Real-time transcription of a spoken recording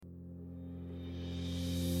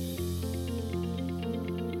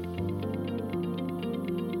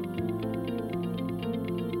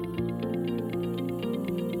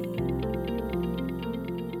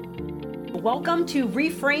Welcome to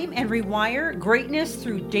Reframe and Rewire Greatness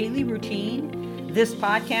Through Daily Routine. This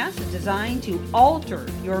podcast is designed to alter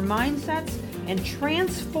your mindsets and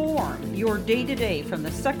transform your day-to-day from the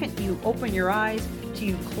second you open your eyes to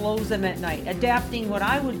you close them at night, adapting what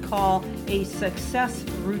I would call a success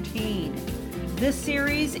routine. This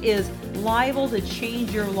series is liable to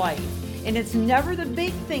change your life, and it's never the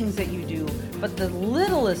big things that you do, but the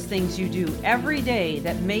littlest things you do every day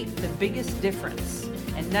that make the biggest difference.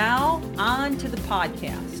 And now, on to the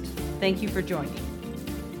podcast. Thank you for joining.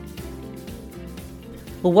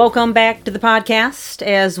 Well, welcome back to the podcast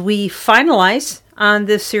as we finalize on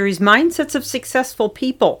this series, Mindsets of Successful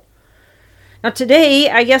People. Now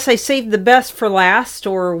today, I guess I saved the best for last,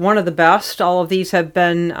 or one of the best. All of these have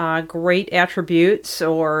been great attributes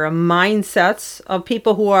or mindsets of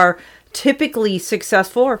people who are typically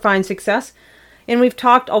successful or find success. And we've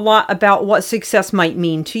talked a lot about what success might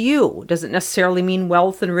mean to you. It doesn't necessarily mean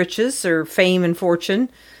wealth and riches or fame and fortune.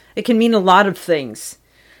 It can mean a lot of things.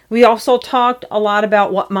 We also talked a lot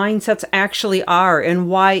about what mindsets actually are and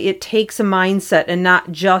why it takes a mindset and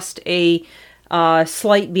not just a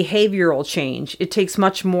slight behavioral change. It takes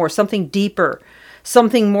much more, something deeper,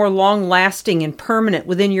 something more long-lasting and permanent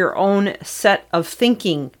within your own set of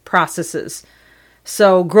thinking processes.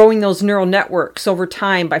 So growing those neural networks over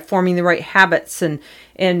time by forming the right habits and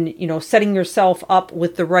setting yourself up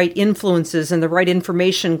with the right influences and the right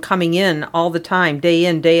information coming in all the time, day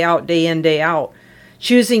in, day out, day in, day out.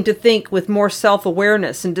 Choosing to think with more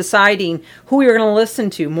self-awareness and deciding who you're going to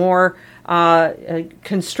listen to more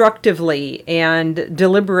constructively and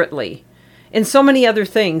deliberately. And so many other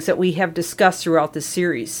things that we have discussed throughout this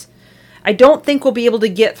series. I don't think we'll be able to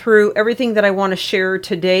get through everything that I want to share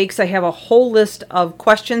today because I have a whole list of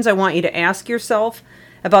questions I want you to ask yourself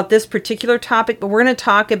about this particular topic, but we're going to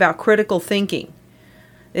talk about critical thinking.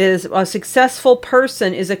 A successful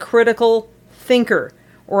person is a critical thinker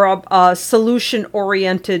or a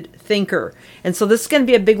solution-oriented thinker. And so this is going to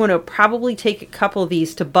be a big one. It'll probably take a couple of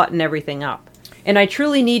these to button everything up. And I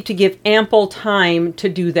truly need to give ample time to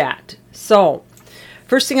do that. So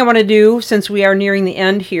first thing I want to do, since we are nearing the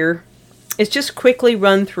end here, is just quickly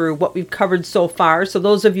run through what we've covered so far. So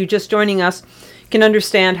those of you just joining us can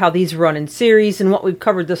understand how these run in series and what we've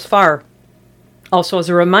covered thus far. Also, as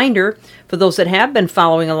a reminder, for those that have been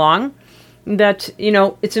following along, that,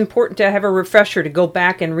 it's important to have a refresher to go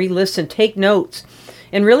back and re-listen, take notes,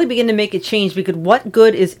 and really begin to make a change, because what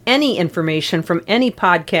good is any information from any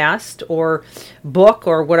podcast or book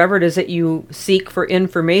or whatever it is that you seek for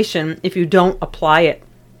information if you don't apply it?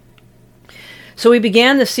 So we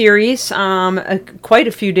began the series quite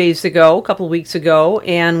a few days ago, a couple of weeks ago,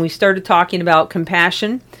 and we started talking about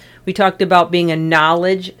compassion. We talked about being a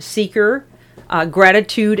knowledge seeker,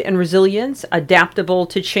 gratitude and resilience, adaptable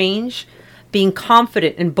to change, being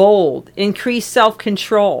confident and bold, increased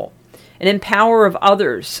self-control, an empower of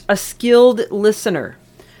others, a skilled listener,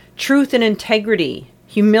 truth and integrity,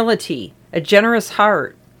 humility, a generous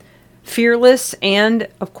heart, fearless, and,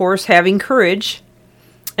 of course, having courage.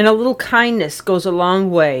 And a little kindness goes a long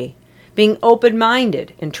way. Being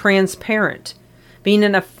open-minded and transparent. Being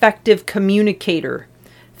an effective communicator.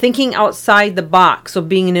 Thinking outside the box, so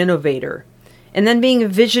being an innovator. And then being a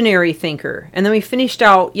visionary thinker. And then we finished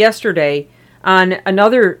out yesterday on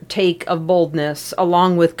another take of boldness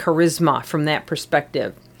along with charisma from that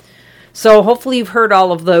perspective. So hopefully you've heard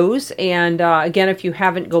all of those. And again, if you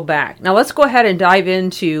haven't, go back. Now let's go ahead and dive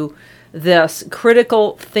into this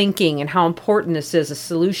critical thinking and how important this is, a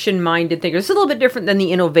solution-minded thinker. It's a little bit different than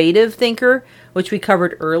the innovative thinker, which we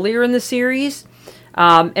covered earlier in the series.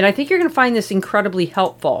 And I think you're going to find this incredibly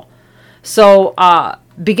helpful. So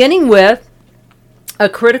beginning with, a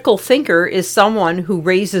critical thinker is someone who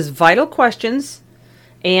raises vital questions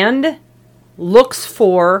and looks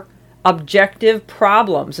for objective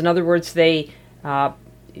problems. In other words, they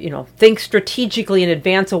think strategically in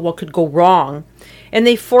advance of what could go wrong. And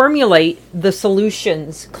they formulate the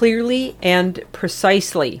solutions clearly and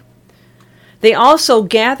precisely. They also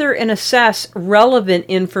gather and assess relevant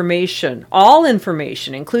information, all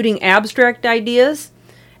information, including abstract ideas,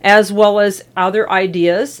 as well as other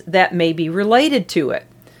ideas that may be related to it.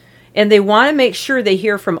 And they want to make sure they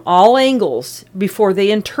hear from all angles before they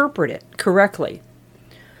interpret it correctly.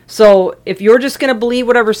 So if you're just going to believe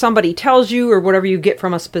whatever somebody tells you or whatever you get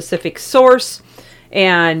from a specific source,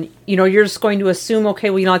 and, you're just going to assume, okay,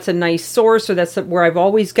 well, it's a nice source, or that's where I've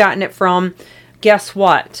always gotten it from. Guess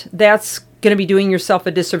what? That's going to be doing yourself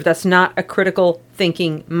a disservice. That's not a critical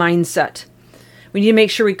thinking mindset. We need to make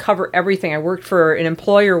sure we cover everything. I worked for an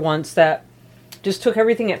employer once that just took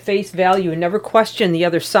everything at face value and never questioned the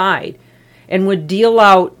other side. and would deal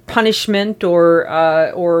out punishment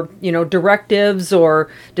or directives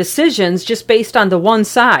or decisions just based on the one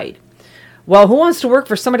side. Well, who wants to work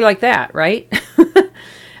for somebody like that, right?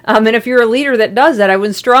 And if you're a leader that does that, I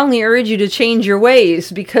would strongly urge you to change your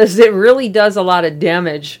ways, because it really does a lot of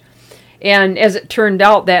damage. And as it turned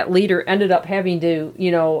out, that leader ended up having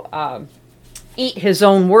to, eat his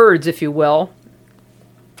own words, if you will,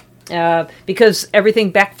 because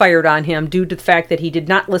everything backfired on him due to the fact that he did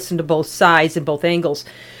not listen to both sides and both angles.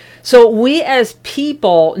 So we as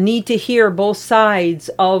people need to hear both sides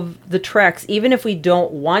of the tracks, even if we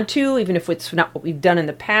don't want to, even if it's not what we've done in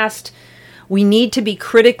the past. We need to be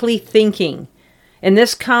critically thinking. And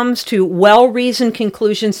this comes to well-reasoned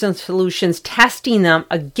conclusions and solutions, testing them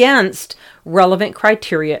against relevant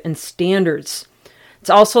criteria and standards. It's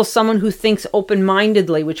also someone who thinks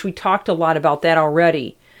open-mindedly, which we talked a lot about that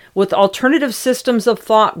already, with alternative systems of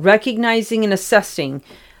thought, recognizing and assessing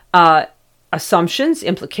assumptions,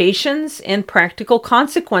 implications, and practical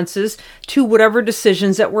consequences to whatever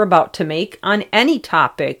decisions that we're about to make on any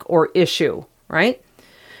topic or issue, right?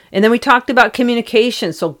 And then we talked about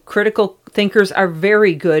communication. So critical thinkers are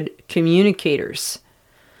very good communicators.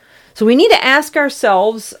 So we need to ask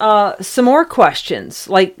ourselves some more questions,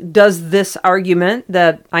 like, does this argument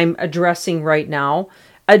that I'm addressing right now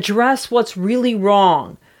address what's really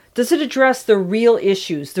wrong? Does it address the real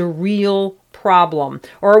issues, the real problem?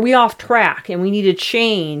 Or are we off track and we need to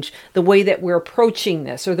change the way that we're approaching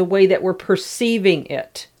this or the way that we're perceiving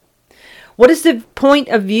it? What is the point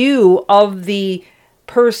of view of the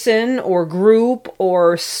person or group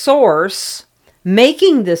or source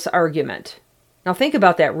making this argument? Now think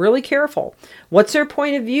about that really careful. What's their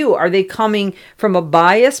point of view? Are they coming from a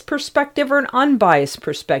biased perspective or an unbiased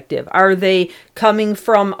perspective? Are they coming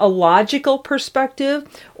from a logical perspective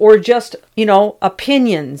or just,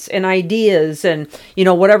 opinions and ideas and,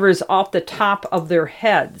 whatever is off the top of their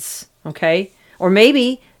heads? Okay? Or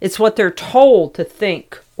maybe it's what they're told to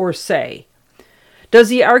think or say. Does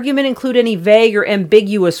the argument include any vague or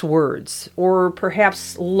ambiguous words or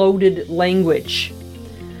perhaps loaded language?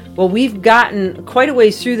 Well, we've gotten quite a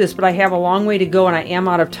ways through this, but I have a long way to go and I am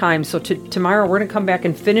out of time. So tomorrow we're going to come back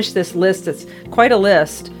and finish this list. It's quite a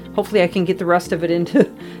list. Hopefully I can get the rest of it into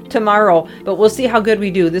tomorrow, but we'll see how good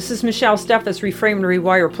we do. This is Michelle Steffes, Reframe and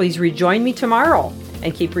Rewire. Please rejoin me tomorrow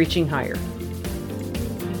and keep reaching higher.